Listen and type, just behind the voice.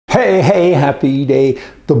Hey, hey, happy day.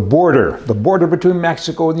 The border between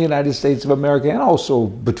Mexico and the United States of America, and also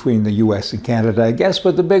between the US and Canada, I guess.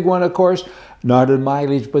 But the big one, of course, not in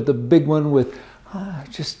mileage, but the big one with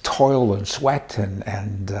just toil and sweat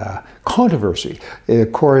and controversy,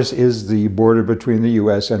 of course, is the border between the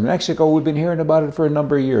US and Mexico. We've been hearing about it for a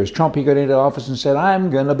number of years. Trump, he got into office and said,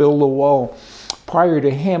 I'm going to build a wall. Prior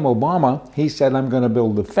to him, Obama, he said, I'm going to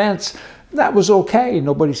build a fence. That was okay.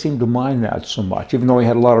 Nobody seemed to mind that so much, even though he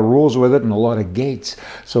had a lot of rules with it and a lot of gates,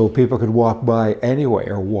 so people could walk by anyway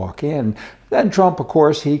or walk in. Then Trump, of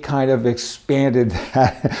course, he kind of expanded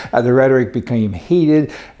that. The rhetoric became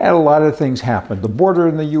heated, and a lot of things happened. The border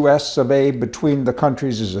in the US of A between the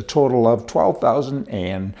countries is a total of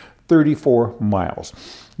 12,034 miles.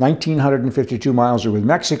 1,952 miles are with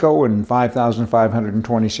Mexico, and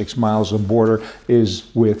 5,526 miles of border is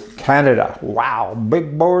with Canada. Wow,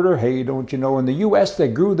 big border. Hey, don't you know, in the US, they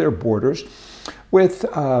grew their borders with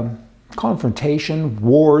confrontation,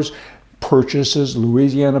 wars, purchases.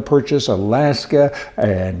 Louisiana purchase, Alaska,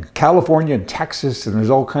 and California and Texas, and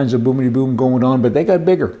there's all kinds of boomity boom going on, but they got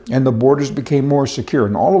bigger and the borders became more secure,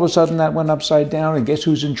 and all of a sudden that went upside down. And guess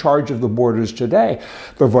who's in charge of the borders today?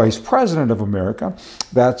 The Vice President of America.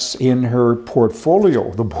 That's in her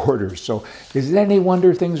portfolio, the borders. So is it any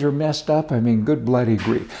wonder things are messed up? I mean, good bloody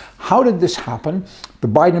grief. How did this happen? The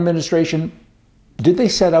Biden administration, did they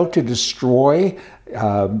set out to destroy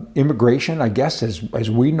immigration, I guess,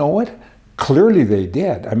 as we know it? Clearly they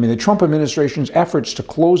did. I mean, the Trump administration's efforts to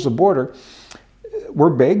close the border were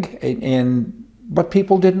big, but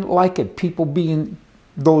people didn't like it. People being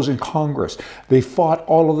those in Congress, they fought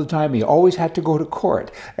all of the time. He always had to go to court,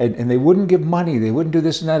 and they wouldn't give money. They wouldn't do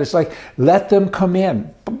this and that. It's like, let them come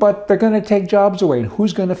in, but they're going to take jobs away, and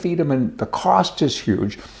who's going to feed them? And the cost is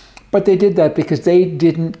huge. But they did that because they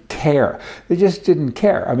didn't care. They just didn't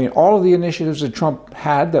care. I mean, all of the initiatives that Trump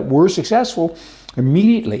had that were successful,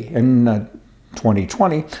 immediately in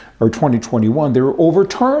 2020 or 2021, they were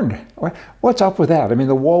overturned. What's up with that? I mean,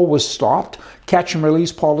 the wall was stopped. Catch and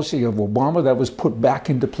release policy of Obama, that was put back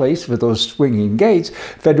into place with those swinging gates.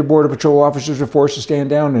 Federal Border Patrol officers were forced to stand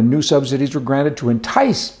down, and new subsidies were granted to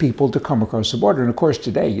entice people to come across the border. And of course,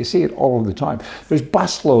 today, you see it all of the time. There's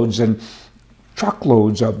busloads and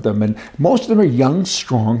truckloads of them, and most of them are young,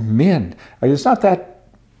 strong men. I mean, it's not that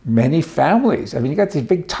many families. I mean, you got these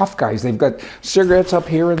big tough guys. They've got cigarettes up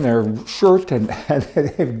here in their shirt, and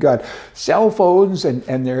they've got cell phones,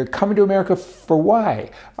 and they're coming to America for why?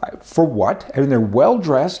 For what? I mean, they're well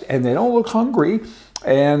dressed, and they don't look hungry,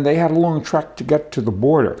 and they had a long trek to get to the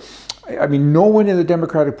border. I mean, no one in the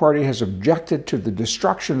Democratic Party has objected to the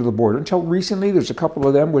destruction of the border until recently. There's a couple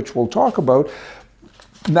of them, which we'll talk about.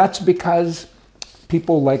 And that's because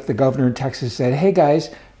people like the governor in Texas said, hey guys,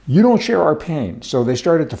 you don't share our pain. So they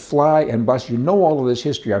started to fly and bust. You know all of this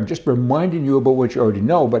history. I'm just reminding you about what you already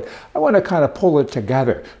know, but I want to kind of pull it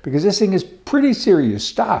together because this thing is pretty serious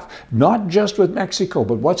stuff, not just with Mexico,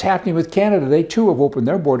 but what's happening with Canada. They too have opened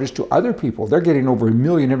their borders to other people. They're getting over 1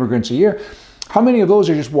 million immigrants a year. How many of those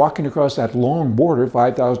are just walking across that long border,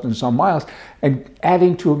 5,000 and some miles, and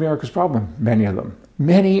adding to America's problem? Many of them.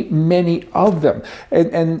 Many, many of them.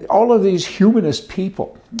 And all of these humanist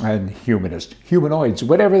people, and humanoids,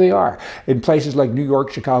 whatever they are, in places like New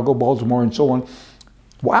York, Chicago, Baltimore, and so on.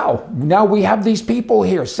 Wow, now we have these people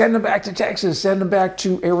here. Send them back to Texas, send them back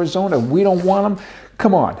to Arizona. We don't want them.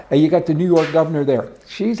 Come on. You got the New York governor there.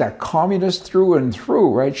 She's a communist through and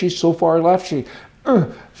through, right? She's so far left,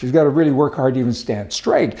 she's got to really work hard to even stand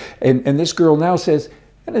straight. And this girl now says,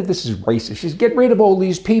 and this is racist, she's getting rid of all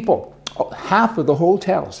these people. Half of the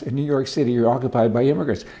hotels in New York City are occupied by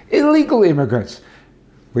immigrants. Illegal immigrants.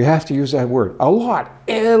 We have to use that word. A lot.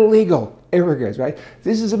 Illegal immigrants, right?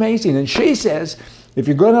 This is amazing. And she says, if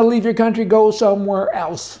you're going to leave your country, go somewhere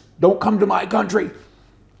else. Don't come to my country.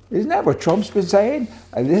 Isn't that what Trump's been saying?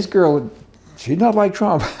 And this girl, she's not like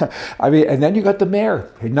Trump. I mean, and then you got the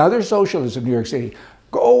mayor, another socialist in New York City.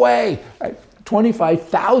 Go away.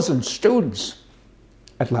 25,000 students,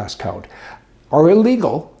 at last count, are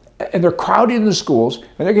illegal. And they're crowding the schools,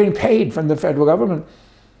 and they're getting paid from the federal government.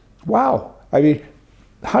 Wow. I mean,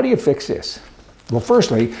 how do you fix this? Well,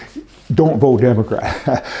 firstly, don't vote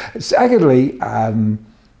Democrat. Secondly, I don't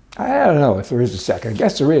know if there is a second. I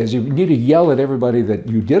guess there is. You need to yell at everybody that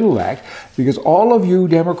you did elect, because all of you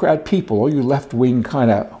Democrat people, all you left-wing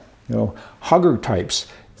kind of, hugger types,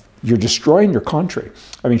 you're destroying your country.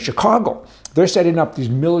 I mean, Chicago, they're setting up these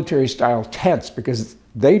military-style tents because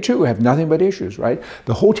They too have nothing but issues, right?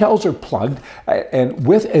 The hotels are plugged and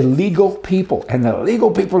with illegal people, and the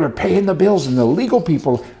illegal people are paying the bills, and the legal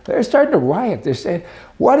people, they're starting to riot. They're saying,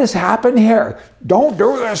 what has happened here? Don't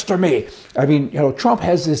do this to me. I mean, you know, Trump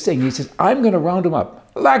has this thing. He says, I'm going to round them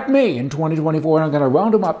up, like me in 2024, and I'm going to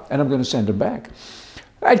round them up, and I'm going to send them back.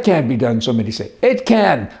 That can't be done, so many say. It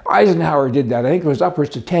can. Eisenhower did that. I think it was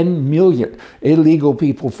upwards to 10 million illegal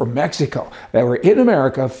people from Mexico that were in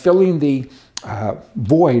America filling the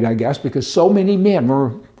void, I guess, because so many men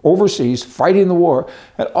were overseas fighting the war,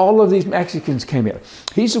 and all of these Mexicans came in.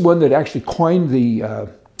 He's the one that actually coined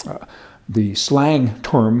the slang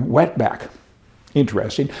term wetback.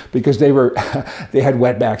 Interesting, because they had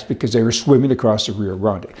wetbacks because they were swimming across the Rio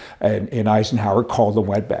Grande, and Eisenhower called them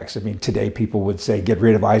wetbacks. I mean, today people would say get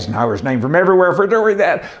rid of Eisenhower's name from everywhere for doing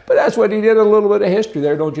that, but that's what he did. A little bit of history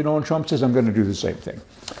there, don't you know? And Trump says, I'm going to do the same thing.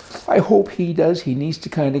 I hope he does. He needs to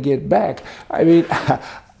kind of get back. I mean,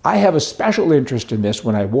 I have a special interest in this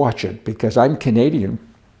when I watch it because I'm Canadian.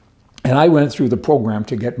 And I went through the program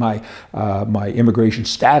to get my immigration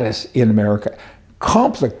status in America.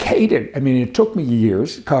 Complicated. I mean, it took me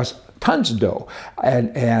years. It cost tons of dough.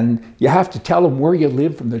 And you have to tell them where you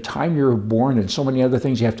live from the time you were born and so many other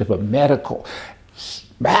things. You have to have a medical.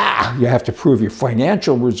 You have to prove your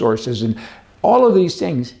financial resources and all of these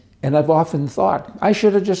things. And I've often thought, I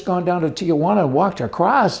should have just gone down to Tijuana and walked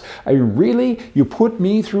across. I mean, really? You put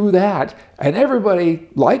me through that? And everybody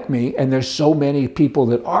like me, and there's so many people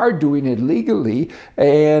that are doing it legally,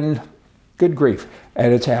 and good grief.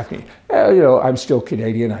 And it's happening. You know, I'm still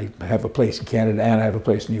Canadian. I have a place in Canada and I have a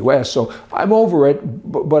place in the US, so I'm over it,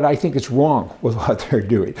 but I think it's wrong with what they're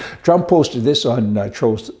doing. Trump posted this on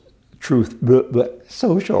Truth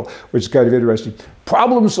Social, which is kind of interesting.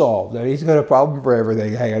 Problem solved. He's got a problem for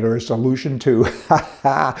everything. Hey, or a solution too.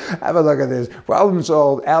 Have a look at this. Problem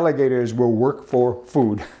solved. Alligators will work for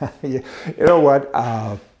food. You know what?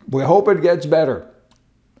 We hope it gets better.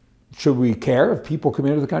 Should we care if people come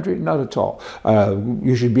into the country? Not at all.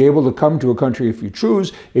 You should be able to come to a country if you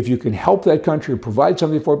choose, if you can help that country, provide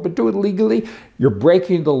something for it, but do it legally. You're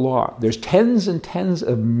breaking the law. There's tens and tens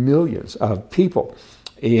of millions of people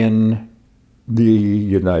in the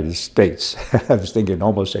United States. I was thinking,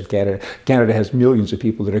 almost said Canada. Canada has millions of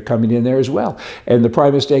people that are coming in there as well. And the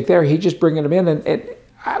prime mistake there, he's just bringing them in. And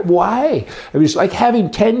why? I mean, it's like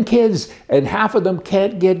having 10 kids and half of them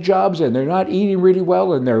can't get jobs and they're not eating really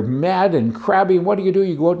well and they're mad and crabby. And what do?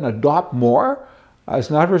 You go out and adopt more?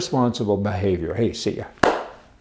 It's not responsible behavior. Hey, see ya.